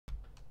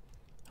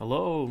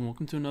Hello and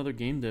welcome to another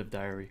Game Dev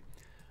Diary.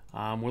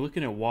 We're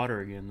looking at water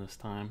again this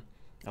time.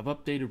 I've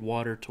updated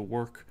water to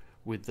work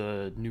with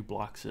the new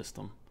block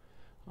system.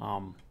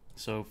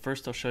 So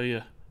first I'll show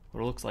you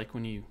what it looks like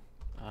when you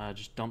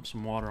just dump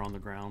some water on the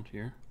ground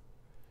here.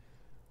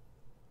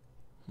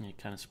 And it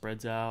kind of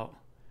spreads out,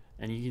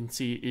 and you can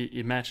see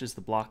it matches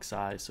the block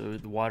size, so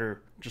the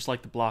water, just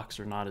like the blocks,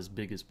 are not as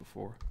big as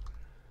before.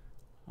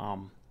 I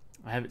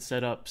have it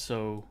set up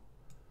so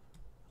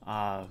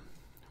well,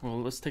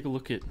 let's take a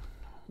look at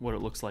what it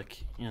looks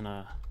like in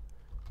a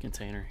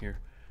container here.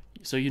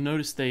 So you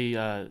notice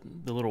the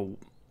little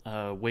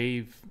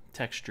wave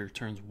texture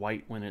turns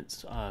white when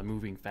it's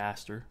moving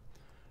faster,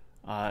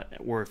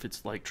 or if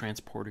it's like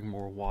transporting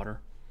more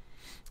water.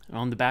 And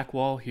on the back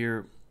wall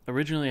here,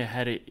 originally I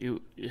had it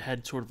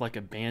had sort of like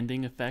a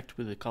banding effect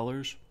with the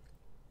colors,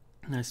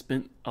 and I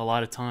spent a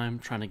lot of time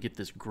trying to get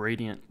this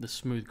gradient, this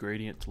smooth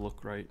gradient, to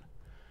look right.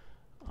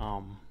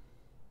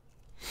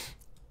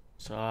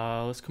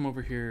 So let's come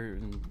over here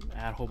and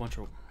add a whole bunch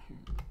of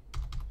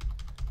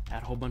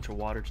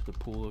water to the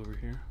pool over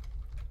here.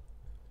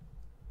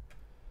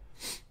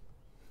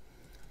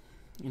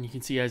 And you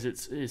can see as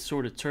it's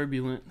sort of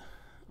turbulent,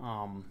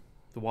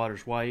 the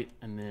water's white,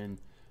 and then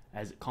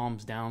as it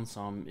calms down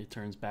some, it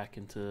turns back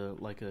into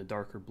like a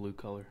darker blue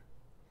color.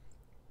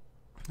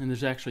 And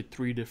there's actually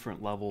 3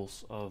 different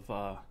levels of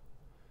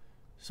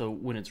so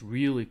when it's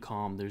really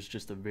calm, there's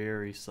just a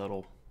very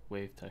subtle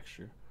wave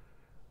texture.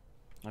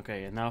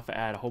 Okay, and now if I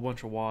add a whole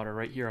bunch of water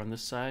right here on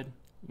this side,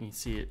 you can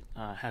see it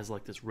has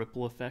like this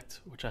ripple effect,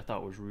 which I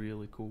thought was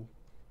really cool.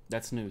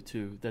 That's new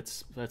too.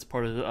 That's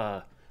part of the,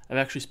 I've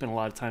actually spent a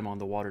lot of time on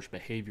the water's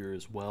behavior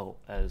as well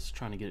as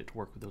trying to get it to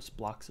work with this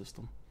block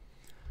system.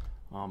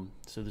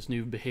 So this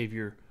new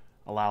behavior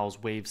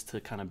allows waves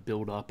to kind of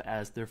build up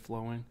as they're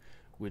flowing,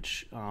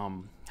 which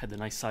had the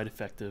nice side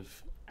effect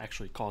of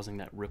actually causing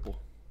that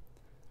ripple.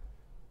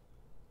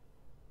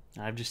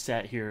 And I've just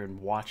sat here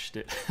and watched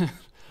it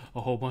a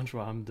whole bunch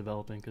while I'm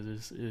developing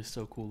because it is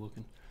so cool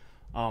looking.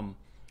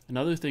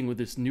 Another thing with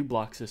this new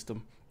block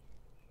system,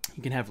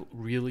 you can have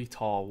really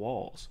tall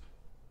walls,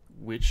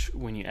 which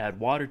when you add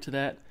water to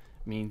that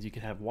means you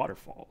can have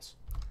waterfalls.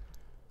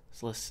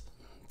 So let's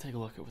take a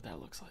look at what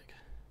that looks like.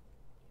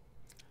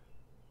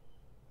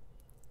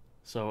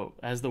 So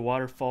as the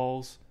water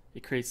falls,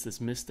 it creates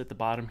this mist at the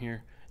bottom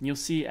here, and you'll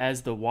see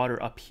as the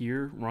water up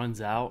here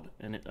runs out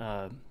and it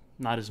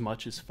not as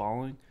much is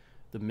falling,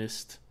 the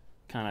mist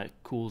kind of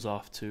cools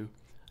off too.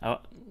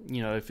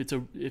 You know, if it's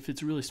a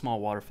really small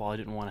waterfall, I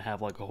didn't want to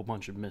have like a whole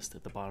bunch of mist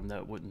at the bottom.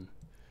 That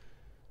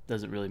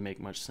doesn't really make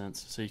much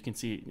sense. So you can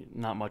see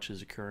not much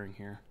is occurring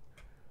here,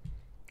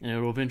 and it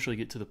will eventually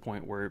get to the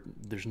point where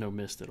there's no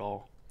mist at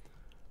all.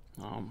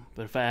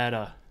 But if I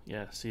add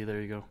see, there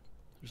you go.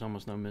 There's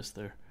almost no mist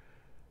there.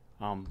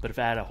 But if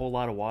I add a whole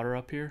lot of water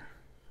up here,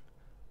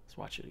 let's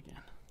watch it again.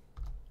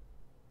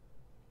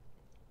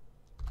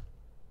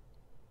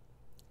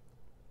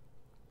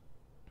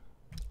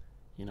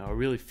 You know, it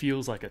really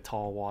feels like a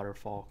tall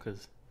waterfall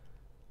because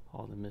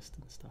all the mist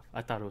and stuff.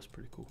 I thought it was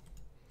pretty cool.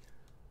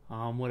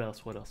 What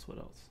else? All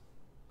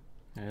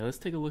right, let's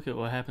take a look at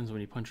what happens when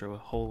you punch a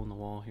hole in the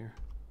wall here.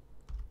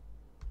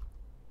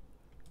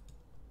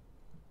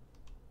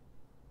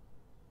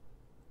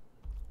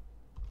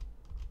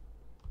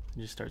 It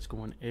just starts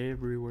going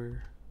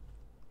everywhere.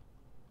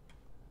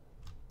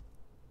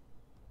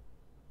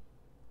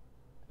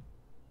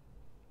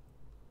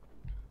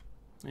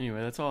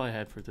 Anyway, that's all I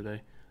had for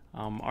today.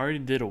 I already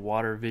did a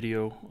water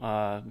video,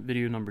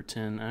 video number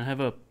 10, and I have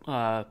a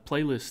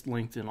playlist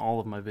linked in all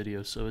of my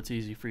videos, so it's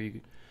easy for you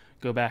to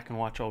go back and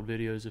watch old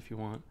videos if you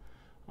want.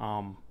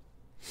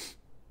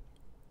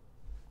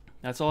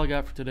 That's all I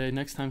got for today.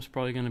 Next time's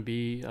probably going to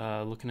be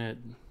looking at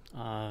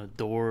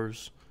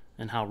doors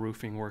and how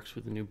roofing works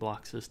with the new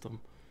block system,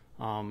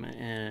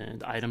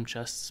 and item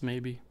chests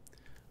maybe.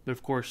 But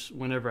of course,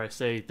 whenever I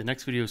say the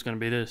next video is going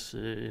to be this,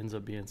 it ends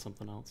up being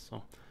something else.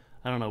 So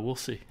I don't know. We'll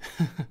see.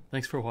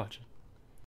 Thanks for watching.